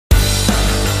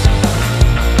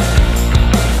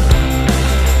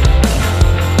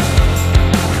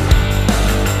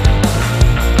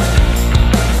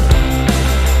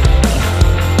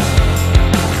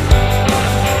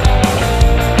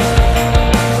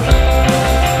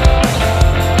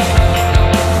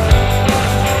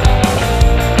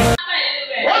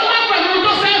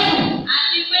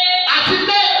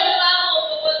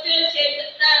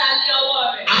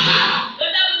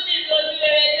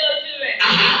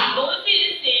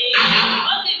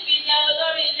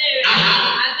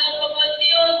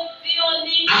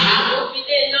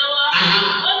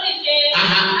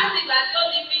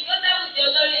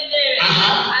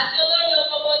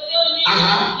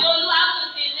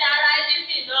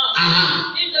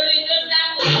Nítorí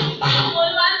Jósẹ́fù,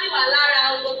 Olúwa sì wà lára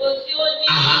gbogbo tí ó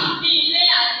ní ilé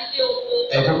àti ní oko.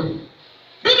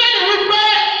 Bíbélì wípé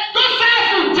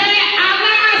Jósẹ́fù jẹ́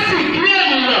alásìkí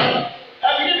ènìyàn.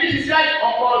 Ẹbí níbi ti sẹ́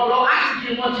ọ̀pọ̀ ọ̀dọ́ àsìkí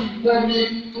wọn ti gbọ́ mi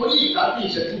torí ìgbàgbé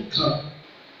ìṣẹ́jú kan.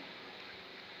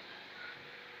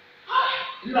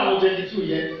 Nínú àwọn jẹ́ni tí ò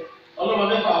yẹ, ọlọ́mọ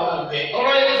mẹ́fà wà bẹ̀.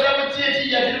 Ọ̀rọ̀ ẹni 70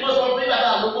 years ni wọ́n sọ fún ìgbà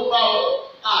náà ló kó bá ọ.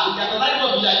 Ìyàtọ̀ láti bọ̀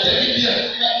bìyà jẹ́ níbi ẹ̀.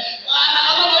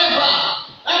 Ọlọ́mọ mẹ́fà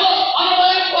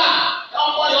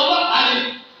ọkọ̀ rẹ̀ ọlọ́pàá ni.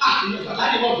 Ìyàtọ̀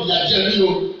láti bọ̀ bìyà jẹ́ ní o,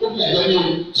 ó bìyà jẹ́ ní o.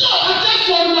 Tí ọ̀pá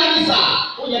Jésù Olúwa ní sà,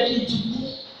 ó yẹ kí n ti kú.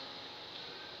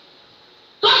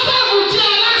 Jósẹ́fù jẹ́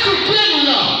alásìkí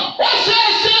ènìyàn. Ó ṣe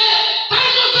é ṣe táyé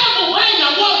Jósẹ́fù wá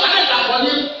ìyàwó ọ̀gá ìdàpọ̀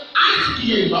ní àsìkí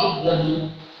ìgbà wọ̀ ni.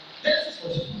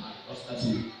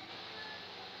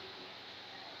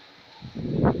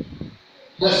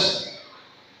 Yes.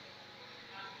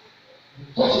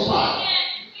 45.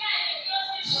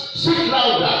 Speak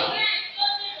louder.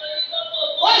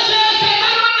 Ó ṣe é ṣe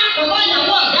káwọn àkọ́kọ́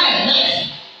ìyàwó ọ̀gá ẹ̀ mẹ́sì.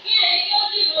 Kí ẹ̀yin kọ́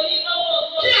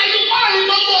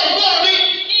ìgbọ́gbọ́ ògbó mi.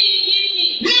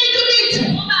 Ní Íjíbítì.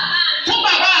 Fún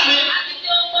bàbá mi.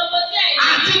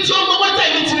 Àti tí ohun gbogbo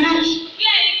tẹ̀yìn ti rí. Kí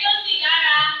ẹ̀yin kí ó sì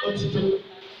dára. Ó ti tó.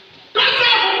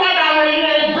 Jósẹ́fù padà ròyìn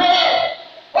ògbó.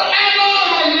 Ó lẹ́nu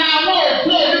ròyìn àwọn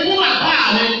ògbó mi fún bàbá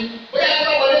mi. Ó yẹ kí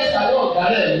wọ́n wọlé ìsàlẹ̀ ọ̀gá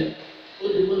rẹ̀ ni. Ó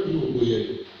di wọ́n ní ògbó yẹn.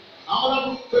 Àwọn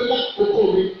ọlọ́dún pé lákòókò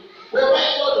mi. Pé wáyé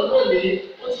ọ̀dọ̀ lónìí,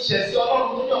 ó ti ṣẹ̀ sí Ọlọ́run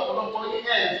lórí ọ̀pọ̀lọpọ̀ yín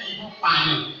ẹ̀ fi ìbọn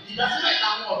pààyàn. Ìdásílẹ̀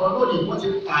àwọn ọ̀dọ́ lónìí wọ́n ti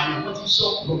pààyàn, wọ́n ti ṣọ́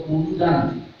ọ̀pọ̀lọpọ̀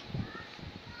olúdàmù.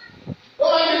 Ó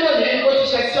wá ní lónìí, ó ti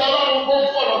ṣẹ̀ sí Ọlọ́run kó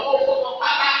fún ọ̀rọ̀ tó kó tán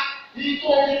pátá. Ní tó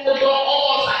omi gbogbo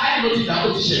ọwọ́ sàkáì ló ti dà, ó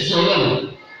ti ṣẹ̀ sí Ọlọ́run.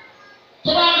 Tó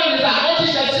bá ń bẹ̀rẹ̀ sà, ó ti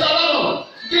ṣẹ̀ sí Ọlọ́run.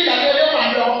 Kí ìyàgbé ilé wà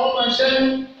ní ọmọ iṣẹ́ ní.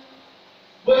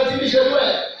 Bóyá ti ní ṣe wú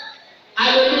ẹ̀.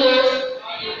 Hallelujah.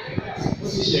 Ó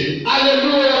ti ṣẹ̀ yìí.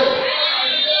 Hallelujah.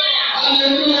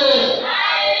 Hallelujah.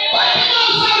 Wọ́n ti máa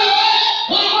ń sáré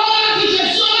wọ́n kọ́ láti ṣe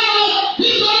sí Ọlọ́run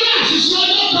nítorí àṣìṣe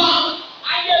ọjọ́ kan.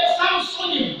 Ayé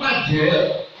Sámsónì bàjẹ́.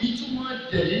 Ìtumọ̀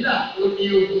Dẹ̀lílà ó ní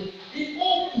ogun. Ikú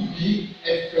kù ní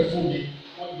ẹ̀fẹ̀ fún mi.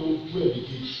 Wọ́n yọ ojú ẹ̀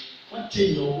méjèèjì. Wọ́n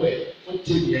tẹ̀yìn ọwọ́ ẹ̀. Wọ́n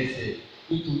tẹ̀yìn ẹsẹ̀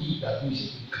nítorí ìgbàgbọ́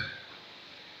ìṣèlú kan.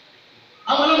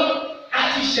 Àwọn ọlọ́run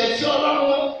àti ìṣẹ̀sí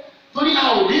Ọlọ́run torí a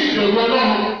ò rí ìbẹ̀rù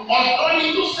Ọlọ́run. Ọ̀dọ́ ni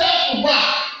Jósẹ́fù wà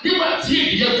nígbà tí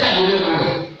ìdíyẹ jáde lẹ́nu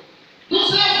rẹ̀.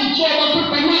 Jósẹ́fù jẹ́ ọmọ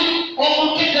pípẹ́ ní ọmọ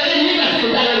kékeré nígbà tí ó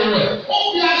jáde lẹ́nu rẹ̀. Ó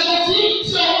fi aṣọ sí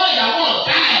ọwọ́ ìyàwó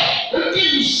ọ̀gá ẹ̀. Ó kí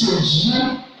n ṣèṣí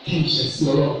kí n ṣẹ̀sí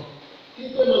Ọlọ́run. Kí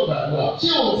tó lọ gbàdúrà tí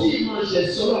òun tí ì máa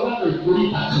ṣẹ̀sí Ọlọ́run láti ìkórè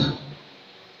ìtàkùn.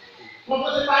 Wọ́n bọ́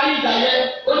ti parí ìgbà yẹn,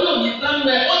 ó ní òní tán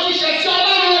rẹ̀, ó ti ṣẹ̀sí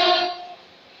Ọlọ́run.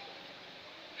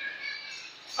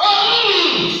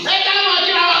 Ẹja máa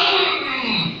kíra wa.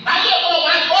 Ayé ọ̀pọ̀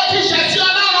wa ó ti ṣẹ̀sí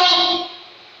Ọlọ́run.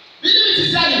 Bíbí ti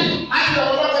sẹ́yìn, a ti lọ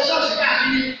wọ́n fẹ́ ṣọ́ọ̀ṣì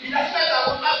káàkiri. Ìdásílẹ̀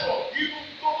àwọn pásítọ̀ inú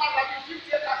tó wá lábí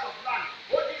 50 acres of land.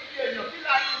 Ó ní bí èèyàn kí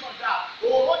láàyè mọ̀ dáa.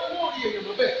 Òun ó ní wọ́n rí èèyàn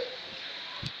mọ̀ bẹ́ẹ̀.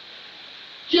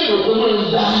 Kí èrò tó mọ̀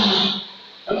ń dá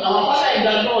àwọn fásitì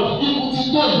ìdá náà ikú ti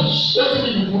tó yìí, ó ti di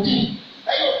ìbùdí.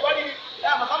 Ẹ̀yin ò gbọ́ ní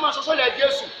màkà máa sọ sólẹ̀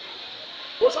Jésù.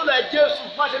 Ó sólẹ̀ Jésù,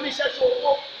 má ṣe ní iṣẹ́ ṣe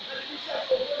owó.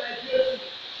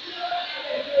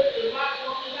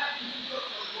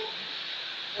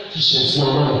 Ti ṣe fún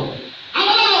Ọlọ́run.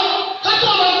 Àwọn ọlọ́run kájọ́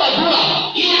ọ̀rọ̀ gbàdúrà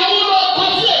ìyàwó lọ kọ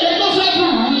sí èdè Jósẹ́fù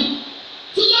yìí.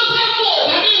 Tí Jósẹ́fù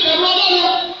ọ̀gá ní ìbẹ̀rù Ọlọ́run,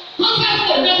 Jósẹ́fù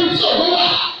ọ̀dẹ́bi tí òun wà.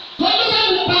 Tó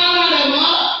Jósẹ́fù pa ara rẹ̀ mọ́.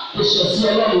 Ó ṣe sí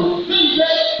Ọlọ́run. Bí ìgbé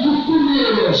ikú ní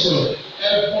èrè ẹ̀ṣẹ̀,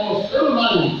 ẹ̀fọn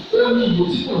fẹ́rùmáàlì ó ní ìbò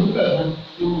tí kò ní bẹ̀rù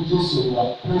lórí Jésù wa.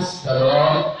 Praise the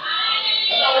Lord.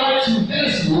 Ẹ bá wọ́n ti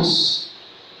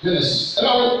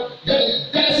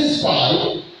Genesis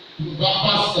 5,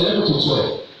 verse 11 to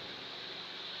 12.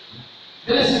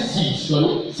 Genesis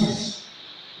 6,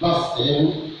 verse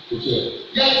 11 to 12.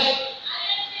 Yes.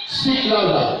 Speak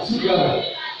louder. Speak louder.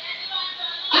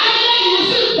 Ayé yìí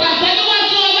sì bàjẹ́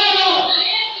níwájú Ọlọ́run.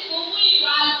 Ayé sì kún fún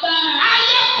ìwà agbára.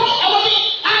 Ayé kún ẹ̀wọ̀n mi.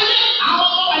 Ayé àwọn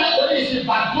ọmọ wa lẹ́kọ̀ọ́ ní ìsìn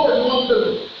bàjọ́ ni wọ́n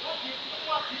bẹ̀rù.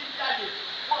 Wọ́n ti jáde.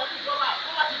 Wọ́n ti jọba.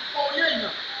 Wọ́n ti fọ orí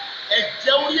èèyàn.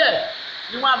 Ẹ̀jẹ̀ orí ẹ̀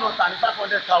ni wọ́n á lọ tà ní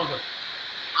 500,000.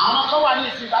 Àwọn kan wà ní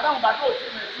ìsìn ìbàdàn bàjọ́ òtí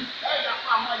rẹ̀ sí ẹ̀yà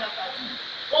fún àwọn ẹ̀yà tàbí.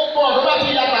 Ó gbọ́ ọ̀dọ́ bá ti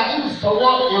ya tàbí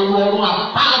ìsọ̀wọ́ èrò ọ̀run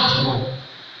àpáàjù.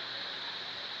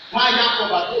 Wọ́n á yá kọ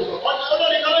bàtó òfò. Ọ̀nà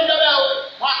olórí kan ló ń jẹ́ bẹ́ẹ̀ o.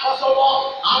 Wọ́n á kọ́ sọ́wọ́.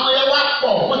 Àwọn ẹyẹ wá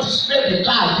pọ̀. Wọ́n ti spéèdì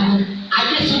káàkiri.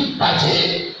 Ayé ti bàjẹ́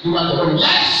ìwà tó lọ́rùn.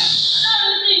 Yẹ́sì.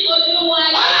 Ọlọ́run sì kojú wa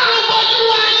yẹ. Ọlọ́run kojú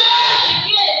wa yẹ.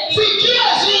 Ti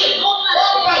kíyèsí. Ó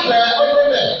bàjẹ́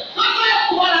olóbẹ̀. Wọ́n fẹ́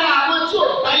kú wọn lára àwọn tí ò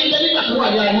parí jẹ́ nígbà tó wà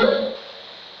ní ayé.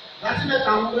 Láti mẹ́ta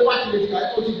àwọn owó wá ti lè ti kàí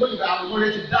tó ti gbóyìnbá àwọn ọmọ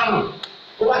rẹ̀ ti dáhùn.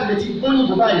 tó bá ti lè ti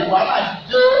gbóyìnbó báyìí wàhálà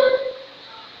ti dé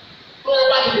tó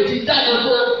bá ti lè ti jáde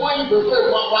tó gbóyìnbó tó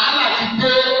wàhálà ti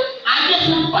dé ayé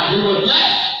tó ń pàdé lọ yẹ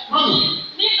mọ́mí.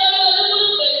 Nítorí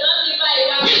olúkúlùkù ènìyàn ti fa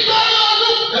ìwà. nítorí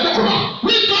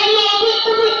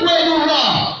olúkúlùkù ènìyàn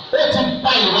ó ti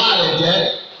bà ìwà rẹ̀ jẹ́.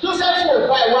 Jósẹ́fù ò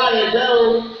bà ìwà rẹ̀ jẹ́ o.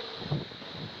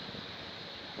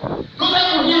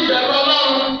 Jósẹ́fù ní ìbẹ̀rù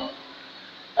Ọlọ́run.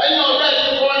 Ẹ̀yin ọ̀gá ẹ̀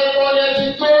ti kọ́ni ẹ ti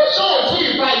tó ṣóò tí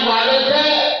ì bà ìwà rẹ̀ jẹ́.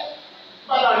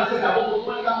 Bàbá rẹ̀ ṣe àkókò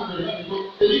fún ẹ̀ka mọ̀ bẹ̀rẹ̀ lẹ́nu tó.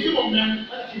 Èyí tí mo mẹ́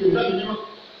láti kí lè lẹ́nu mímọ́.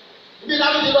 Ibi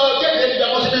ìdáná ti lọ kéde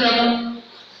ìjọba sí nínú ẹ̀kọ́.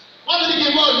 Wọ́n ti ní kí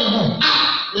n mọ̀ ọ̀dùnkù.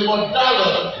 Ìmọ̀ dáwọ̀.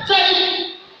 Sẹ́yìn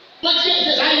mo jí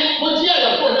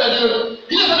ẹ̀yọ̀ kó bẹ́ẹ̀ ni o.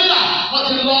 Ilé ìsọ̀bí là wọ́n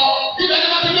ti lọ. Ibẹ̀ ni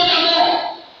wọ́n ti gbé kàmú.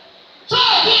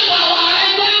 Sọ́ọ̀tì ìwà wà rẹ̀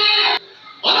jẹ́.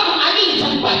 Ọlọ́run ayé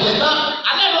ìtàn ìbàjẹ́ tán.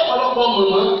 Alẹ́ ló ọ̀pọ̀lọpọ̀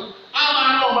mọ̀mọ́. A máa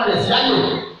rán ọmọ rẹ̀ sí ayò.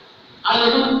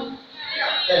 Alelu.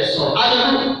 Ẹ̀sọ̀.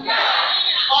 Alelu.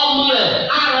 Ọmọ rẹ̀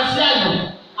á rán sí ayò.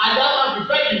 Àdá máa fi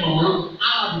fẹ́ ìmọ̀ wọn. Á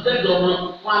máa fi fẹ́ dọ̀ wọn.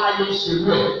 Wọn aláyé ń ṣe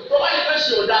wúlò. Tó bá yẹ fẹ́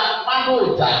ṣe ọ̀dà, wọn á ní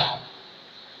ọ̀dà.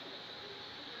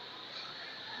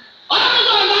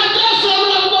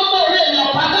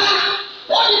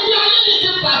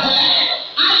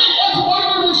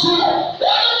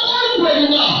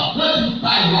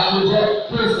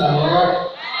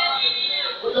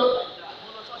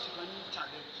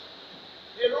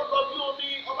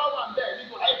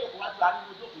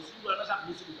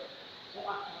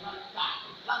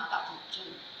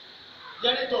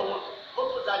 Jẹ́nẹ́tọ̀ wọn ó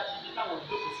tó da jì ní táwọn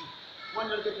ìjókòó sí wọ́n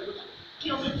ní ọjọ́ kẹlẹ́ta kí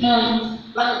o fi fi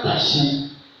láńtà ṣe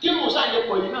kí mo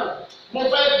ṣàyẹ̀pọ̀ yìí náà mo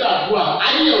fẹ́ gbàdúrà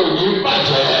ayé ò ní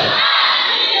bàjẹ́.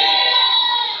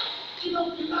 Kí ló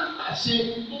fi láńtà ṣe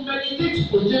mo mẹ́rìndínlẹ́tì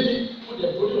kò yé mi mo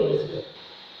dẹ̀ borí ọ̀rẹ́ síbẹ̀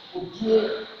mo dúró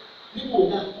níbo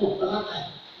ní àpò láńtà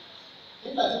yìí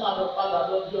nígbà tí màá lọ padà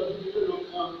lọ bí ọdún bíbélì ló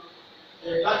kan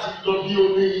láti lọ bí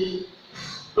omi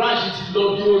branch ti lọ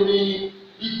bí omi.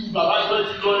 Ikú bàbá ìjọ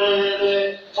ti lọ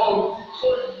rẹ́rẹ́rẹ́ ọrùn ti tó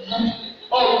yìí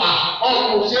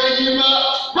ọrùn ṣe é yí mọ́.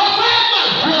 Wọ́n fẹ́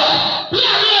gbàdúrà bí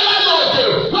àbí ẹ bá lọ òkè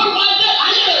wọ́n máa ń jẹ́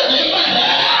ayé rẹ̀ ní ìbàdàn.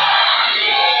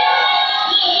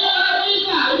 Ní ọjọ́ bá ní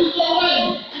ìgbà ibi tó wá yìí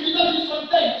ibi tó ti sọ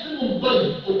tẹ́yì tí mò ń gbọ́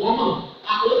yìí kò kọ́ mọ̀.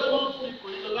 Àkòrí tó máa ń fún ipò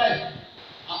yìí lọ báyìí.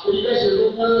 Àkòrí bẹ́ẹ̀ ṣe ló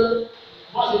kó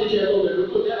wọ́n ṣe ní kí ẹ lọ rẹ̀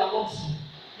lóko tẹ́lá wọ́n sì.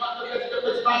 Wọ́n tó kẹ́tí pé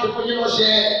tí bá ṣe fún yín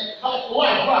lọ́ṣẹ́ wọ́n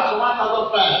àìkú àti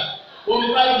 1,500. Omi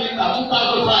 5 litre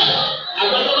 2,500.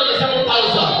 Àgbẹ̀tọ́ lọ́jọ́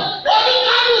 7,000. Omi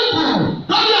kálukú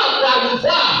lórí àpò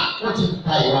àlùfáà wọ́n ti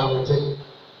ta ìwà wọn jẹ́.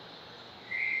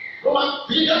 Roman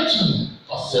Philippians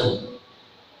 2:7.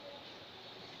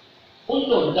 Ó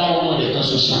yọ̀ dá ọmọ rẹ̀ kan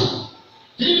ṣoṣo.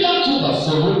 Philippians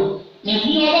 2:7.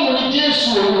 Ìní ọlọ́run ní Jésù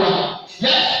Olúwa.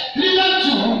 Yes. Philippians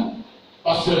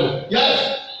 2:7. Yes.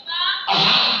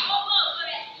 Aha.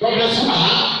 God bless you.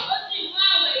 Aha.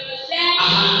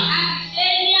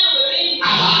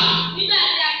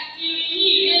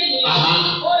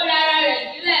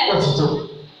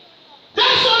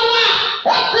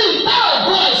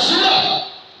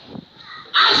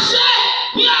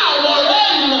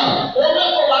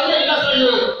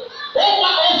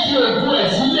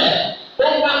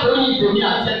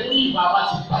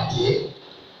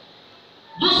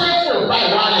 Joseph ò bá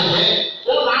ìwà rẹ̀ jẹ́,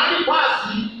 ó máa ń wá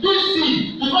sí DC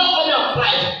before coming of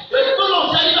Christ. Èyí tó lòun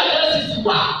jẹ́ nígbà tí ẹ̀sìn ti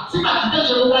wà tí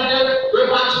bàtìdéṣe ló wáyé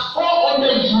about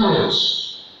 400 years.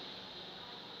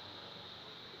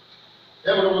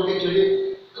 Ẹ wọ́n ọmọ kékeré,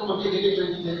 kọ́mọ kékeré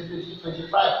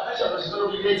 20-25, ẹ̀ṣẹ̀ ọ̀sẹ̀ tó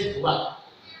lórí nẹ́ẹ̀tì tó wà.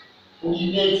 Orí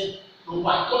nẹ́ẹ̀tì ló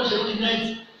wà, kọ́mọ ṣe lórí nẹ́ẹ̀tì.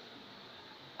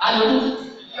 Ayọ̀lú,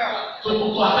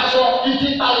 tòkòtò àtàṣọ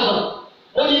 50,000,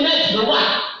 orí nẹ́ẹ̀tì ló wà.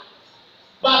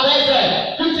 Bàbá ẹsẹ̀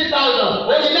 50,000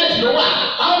 orí nẹ́ẹ̀tì ló wà.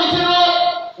 Àwọn mi ti rán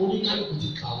oníkálukú ti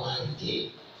kà wá ẹ̀dẹ́.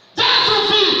 Jésù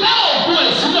fi ìfẹ́ òkú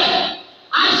ẹ̀ sílẹ̀.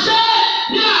 Àṣẹ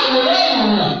ní àwòrán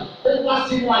ènìyàn ó wá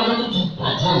sínú ayé tó ti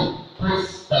bàjẹ́.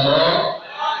 Praise the Lord.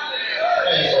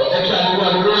 Ẹ kí àdúgbò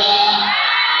àdúgbò yá.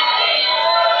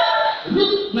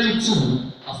 Luke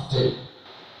 19:10.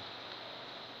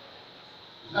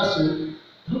 That's it.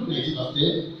 Luke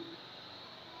 19:10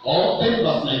 or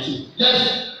 10:19. Yes.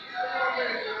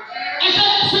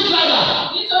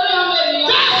 Nítorí ọmọ ènìyàn.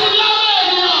 Jésù ní ọmọ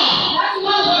ènìyàn.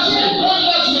 Don't touch me. Don't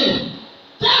touch me.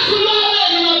 Jésù ní ọmọ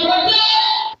ènìyàn tó dé.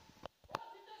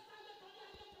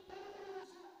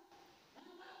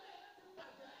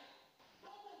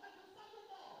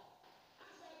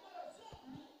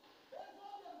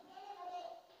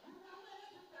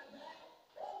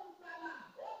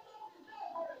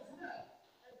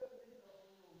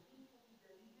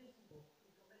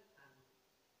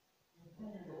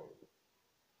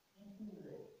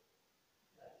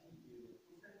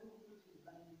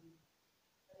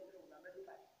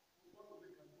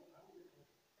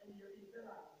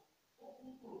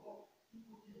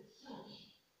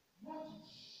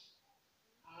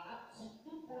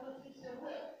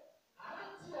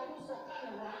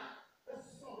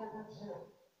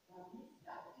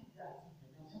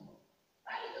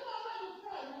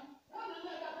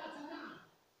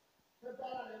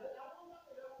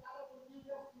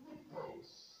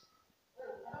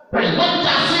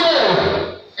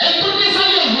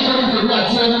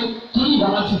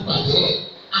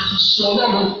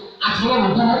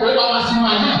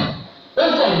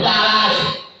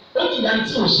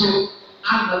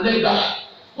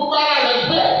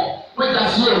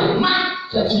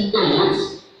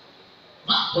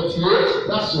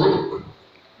 That's all.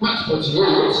 Mark 48.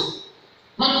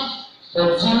 Mark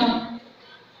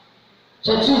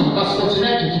 14, verse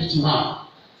 49 to 51.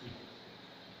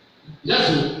 Yes,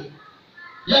 sir.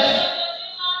 Yes.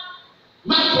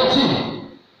 Mark 14.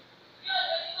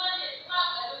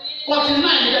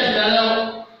 49, yes,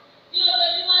 sir.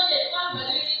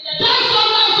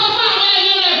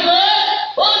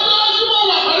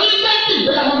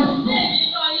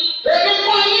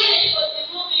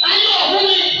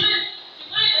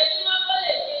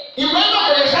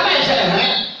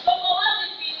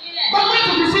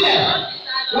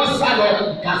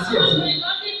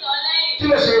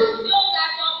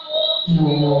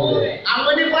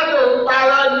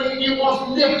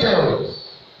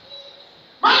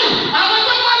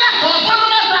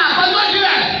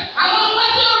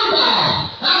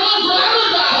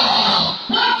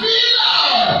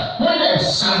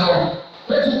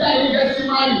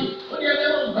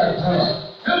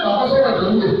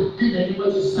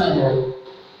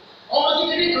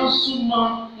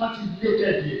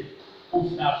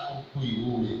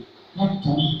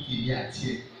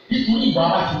 Nítorí ìwà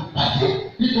wa ti bàjẹ́,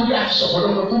 nítorí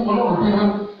àṣọ̀pọ̀lọpọ̀ tó ń bọ̀ lọ́rùn bí wọ́n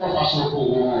fa aṣọ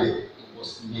owó rẹ̀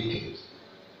was naked.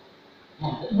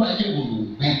 Ìwà ayé wo ló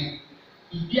gbẹ?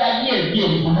 Ìdí ayé ẹ̀mí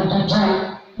ẹ̀mí gbogbo tó dúró.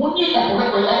 Mo ní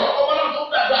ọ̀pọ̀lọpọ̀ ọmọ náà tó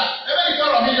gbàgbà ẹgbẹ́ nìkan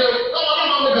rọ̀ mí lé o. Ọmọ náà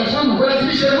máa ń bẹ̀rẹ̀ fún ìwé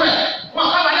tí ṣe wẹ̀. Wọ́n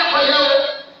ká wà lẹ́kọ̀ọ́ yẹ o.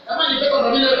 Ẹgbẹ́ nìkan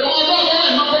rọ̀ mí lé o. Ọmọ náà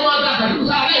ìmọ̀kọ́ máa dà pẹ̀lú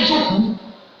sáré ìjókòó.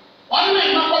 Ọdún náà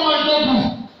ìmọ̀kọ́ máa dọ́bù.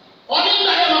 Ọdún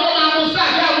náà ìmọ̀kọ́ máa mú sáà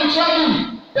kí àwọn ìṣọ́bù.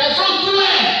 Ẹ̀sọ́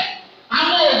túwẹ̀.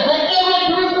 Àwọn ògbógbóró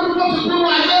burúkú ló ti kúrú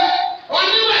ayé.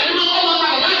 Oníwẹ̀ nínú ọmọ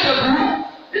bàbá Ìjẹ̀bú.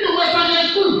 Nínú Western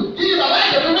School, kí ni bàbá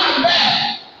Ìjẹ̀bú wà bẹ́ẹ̀?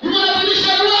 Ìwọ́n ti ní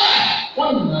ṣe wúlẹ̀.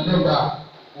 Wọ́n nà lẹ́gbà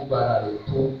gbogbo ara rẹ̀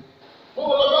tó. Wọ́n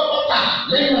wọ́n lọ́dọ́ bọ́tà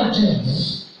lẹ́yìn ọdún yìí.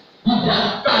 Nígbà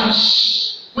báńkì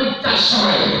wọ́n ta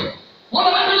sọ̀rọ̀. Wọ́n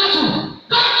lọ́dọ́ bí lọ́tù.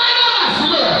 Dáadáa náà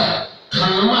sílẹ̀.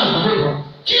 Kàyọ̀ máa gbé wọn.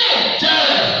 Kí ẹ̀ jẹ́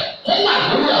kó wà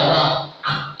lórí àwa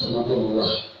àtọ̀wọ́dọ̀ wa.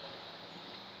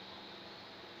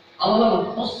 Àwọn náà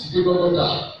wọ́n sì dé gbọ́dọ̀dà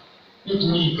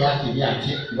nítorí ìgbà tèmi àti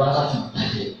ìwà láti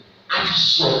bàjẹ́. A ti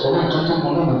sọ ọ̀rọ̀ nǹkan tó mọ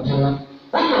lọ́nà tó wọn.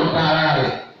 Wọ́n yọ̀ ń bá ara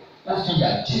rẹ̀ wọ́n fi yà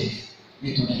jẹ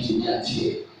nítorí tèmi àti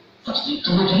ẹ̀. Fọ́tí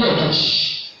tòun tó yẹ kejì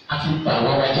àti gbà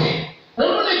wá wá jẹ́. Wọ́n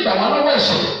ló lè gbà wá lọ́wọ́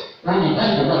ẹ̀ṣẹ̀. Wọ́n lè bá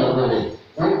ìjọba lọ́wọ́ rẹ̀.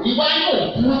 Ìwà yóò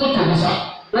kúrú tó tòun sá.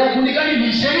 Wọ́n kú ní káyọ̀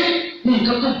ìṣeré ní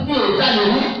nǹkan tó kú èròjà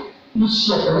lórí. Mo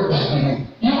ṣe ọ̀pọ̀lọpọ̀ àgbẹ̀rẹ̀.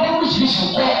 Ìwọ́n oríṣiríṣi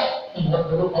kọ́ ìwọ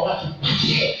ọ̀pọ̀lọpọ̀ wa ti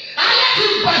bàjẹ́. Ayé ti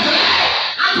bàjẹ́.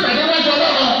 A ti bàjẹ́ wájú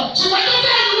ọlọ́run. Ṣùgbọ́n tó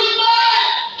tẹ̀ ìlú mímọ́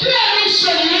kí ẹni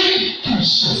ṣe yìí kì í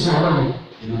ṣe sí ọlọ́run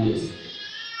ìlú yẹn sí.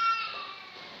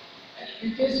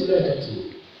 Ìkéṣù lẹ́ẹ̀kẹ́ tó.